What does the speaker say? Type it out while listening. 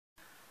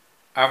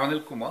I'm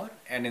Anil Kumar,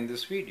 and in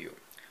this video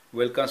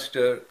we'll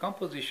consider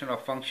composition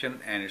of function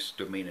and its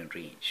domain and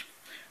range.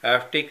 I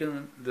have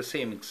taken the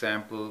same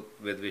example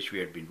with which we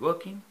had been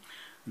working.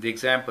 The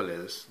example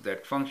is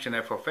that function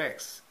f of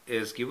x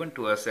is given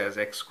to us as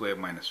x squared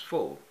minus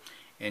 4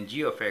 and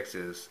g of x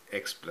is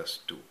x plus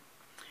 2.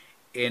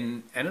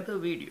 In another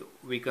video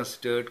we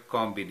considered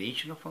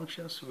combination of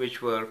functions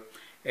which were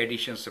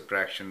addition,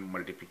 subtraction,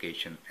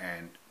 multiplication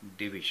and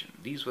division.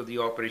 These were the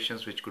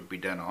operations which could be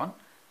done on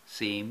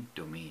same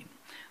domain.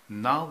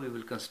 Now we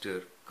will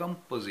consider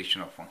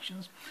composition of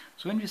functions.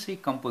 So when we say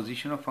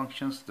composition of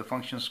functions, the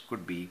functions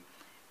could be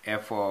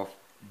f of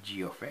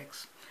g of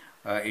x,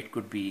 it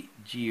could be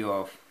g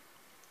of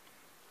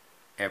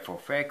f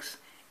of x,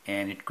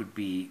 and it could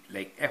be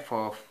like f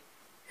of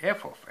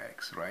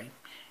x, right?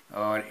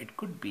 Or it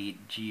could be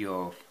g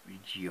of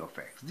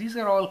x. These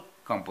are all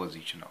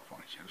composition of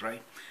functions,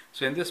 right?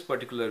 So in this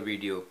particular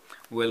video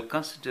we'll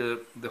consider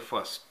the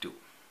first two,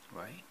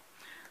 right?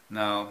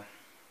 Now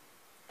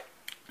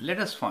let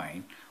us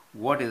find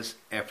what is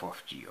f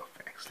of g of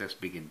x. Let's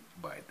begin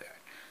by that.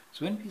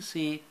 So when we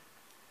say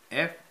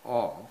f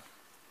of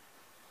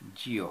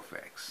g of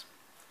x,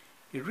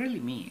 it really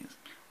means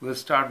we'll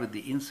start with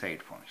the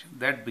inside function.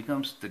 That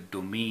becomes the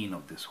domain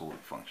of this whole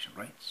function,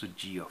 right? So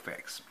g of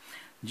x.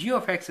 G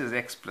of x is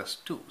x plus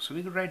 2. So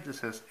we could write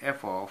this as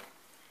f of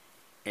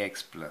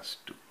x plus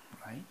 2,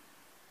 right?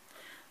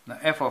 Now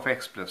f of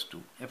x plus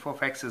 2. F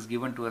of x is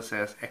given to us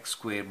as x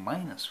squared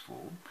minus 4.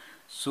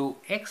 So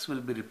x will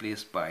be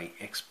replaced by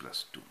x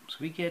plus 2. So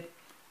we get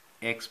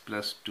x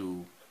plus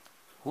 2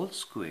 whole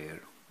square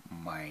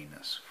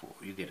minus 4.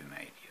 You get an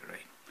idea,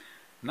 right?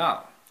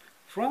 Now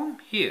from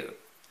here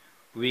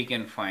we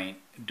can find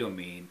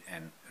domain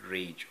and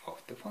range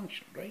of the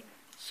function, right?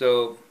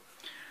 So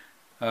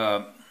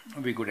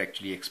we could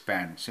actually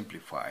expand,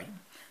 simplify.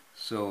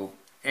 So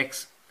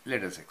x,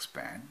 let us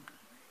expand.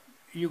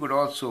 You could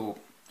also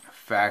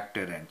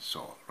factor and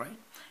solve, right?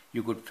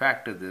 You could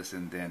factor this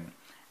and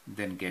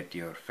then get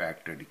your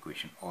factored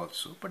equation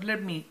also. But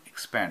let me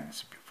expand and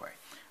simplify.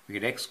 We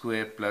get x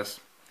squared plus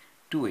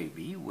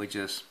 2ab, which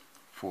is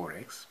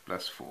 4x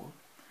plus 4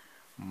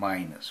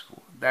 minus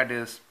 4. That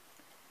is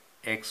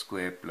x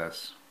squared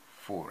plus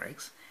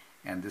 4x.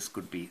 And this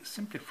could be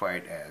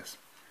simplified as,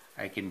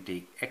 I can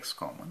take x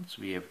common,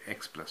 so we have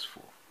x plus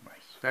 4,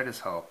 right? So that is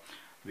how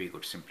we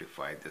could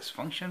simplify this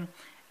function,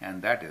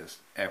 and that is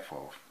f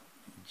of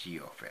g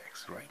of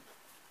x, right?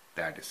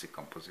 That is a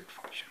composite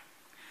function.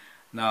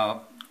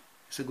 Now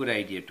it's a good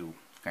idea to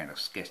kind of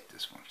sketch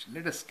this function.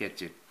 Let us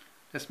sketch it.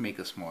 Let's make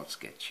a small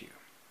sketch here.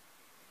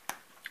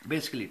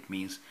 Basically it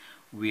means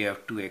we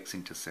have two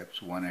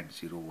x-intercepts, one at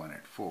 0, one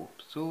at 4.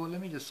 So let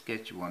me just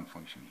sketch one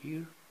function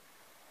here,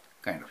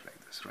 kind of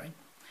like this, right?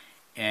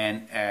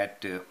 And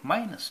at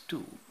minus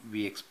 2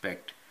 we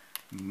expect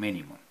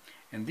minimum,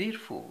 and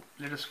therefore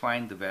let us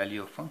find the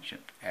value of function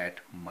at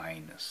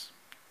minus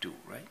 2,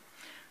 right?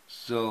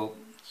 So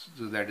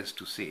that is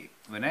to say,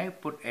 when I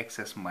put x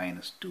as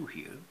minus 2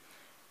 here,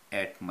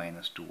 at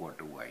minus 2 what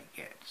do I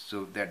get?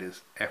 So that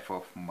is f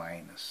of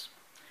minus,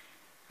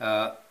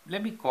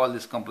 let me call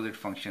this composite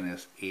function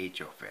as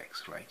h of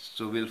x, right?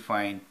 So we'll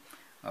find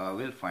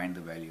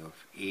the value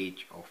of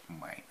h of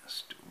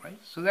minus 2, right?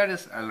 So that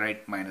is, I'll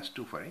write minus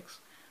 2 for x.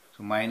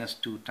 So minus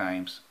 2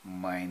 times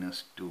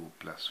minus 2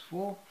 plus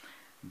 4,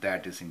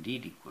 that is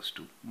indeed equals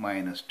to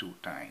minus 2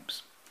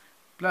 times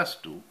plus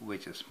 2,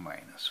 which is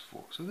minus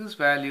 4. So this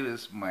value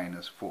is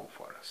minus 4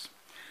 for us.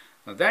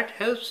 Now that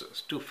helps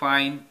us to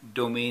find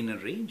domain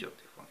and range of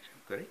the function,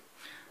 correct?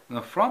 Now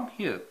from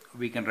here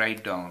we can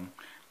write down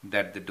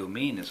that the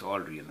domain is all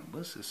real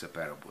numbers, is a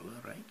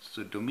parabola, right?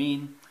 So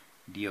domain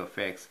d of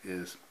x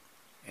is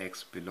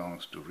x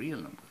belongs to real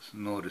numbers,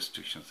 no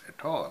restrictions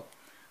at all.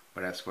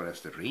 But as far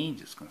as the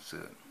range is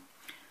concerned,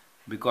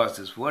 because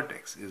this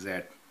vertex is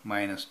at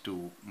minus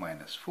 2,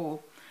 minus 4,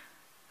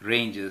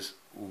 range is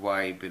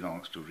y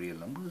belongs to real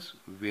numbers,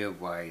 where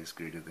y is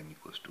greater than or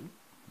equals to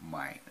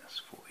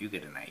minus 4. You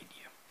get an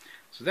idea.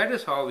 So that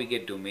is how we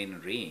get domain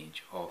and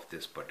range of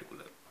this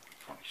particular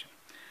function.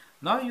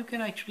 Now you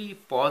can actually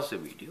pause the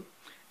video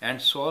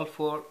and solve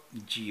for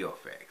g of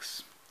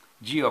x,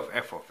 g of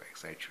f of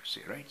x, I should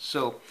say, right?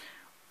 So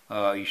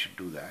you should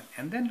do that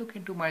and then look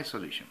into my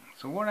solution.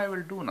 So what I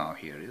will do now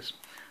here is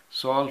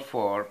solve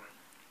for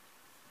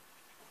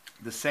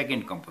the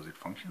second composite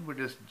function, which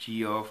is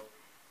g of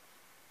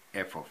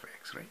f of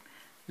x, right?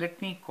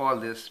 Let me call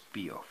this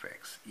p of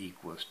x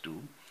equals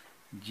to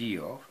g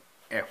of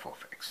f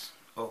of x.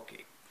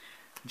 Okay,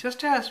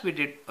 just as we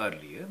did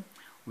earlier,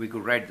 we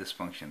could write this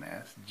function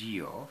as g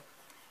of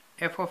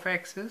f of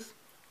x is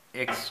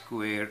x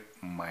squared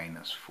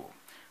minus 4.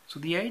 So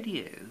the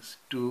idea is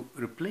to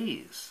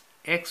replace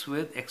x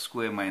with x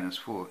squared minus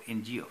 4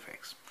 in g of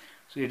x.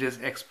 So it is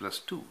x plus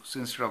 2. So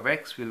instead of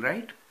x we'll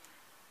write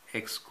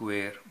x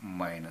squared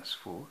minus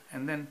 4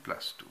 and then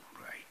plus 2,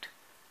 right?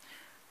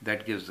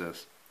 That gives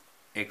us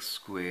x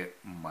squared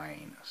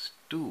minus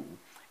 2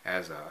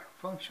 as our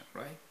function,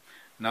 right?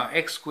 Now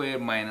x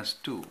squared minus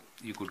 2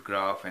 you could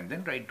graph and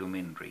then write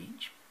domain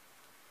range.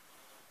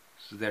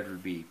 So that will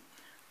be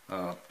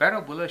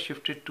parabola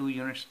shifted 2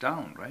 units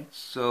down, right?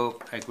 So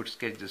I could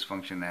sketch this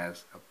function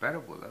as a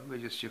parabola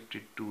which is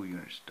shifted 2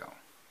 units down.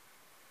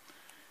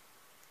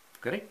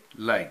 Correct?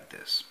 Like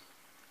this.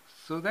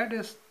 So that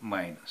is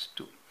minus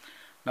 2.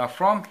 Now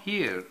from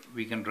here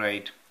we can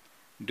write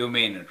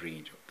domain and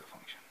range of the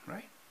function,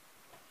 right?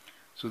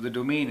 So the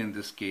domain in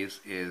this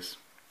case is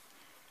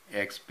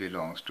x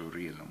belongs to a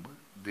real number.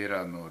 There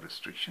are no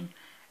restrictions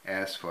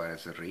as far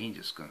as the range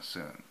is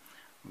concerned.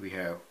 We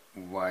have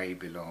y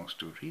belongs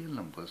to real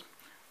numbers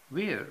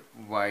where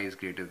y is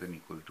greater than or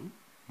equal to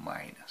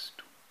minus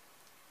 2.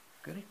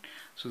 Correct?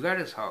 So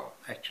that is how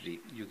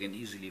actually you can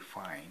easily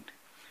find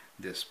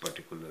this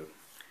particular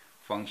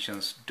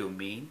function's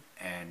domain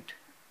and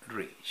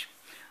range.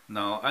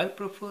 Now I'll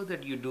prefer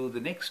that you do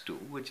the next two,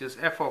 which is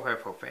f of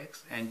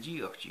x and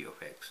g of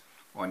x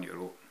on your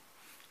own.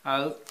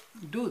 I'll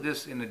do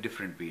this in a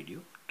different video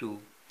to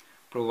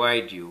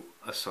provide you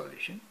a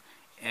solution,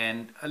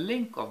 and a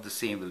link of the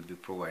same will be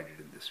provided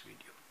in this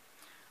video.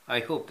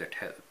 I hope that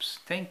helps.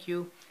 Thank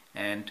you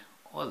and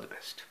all the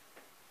best.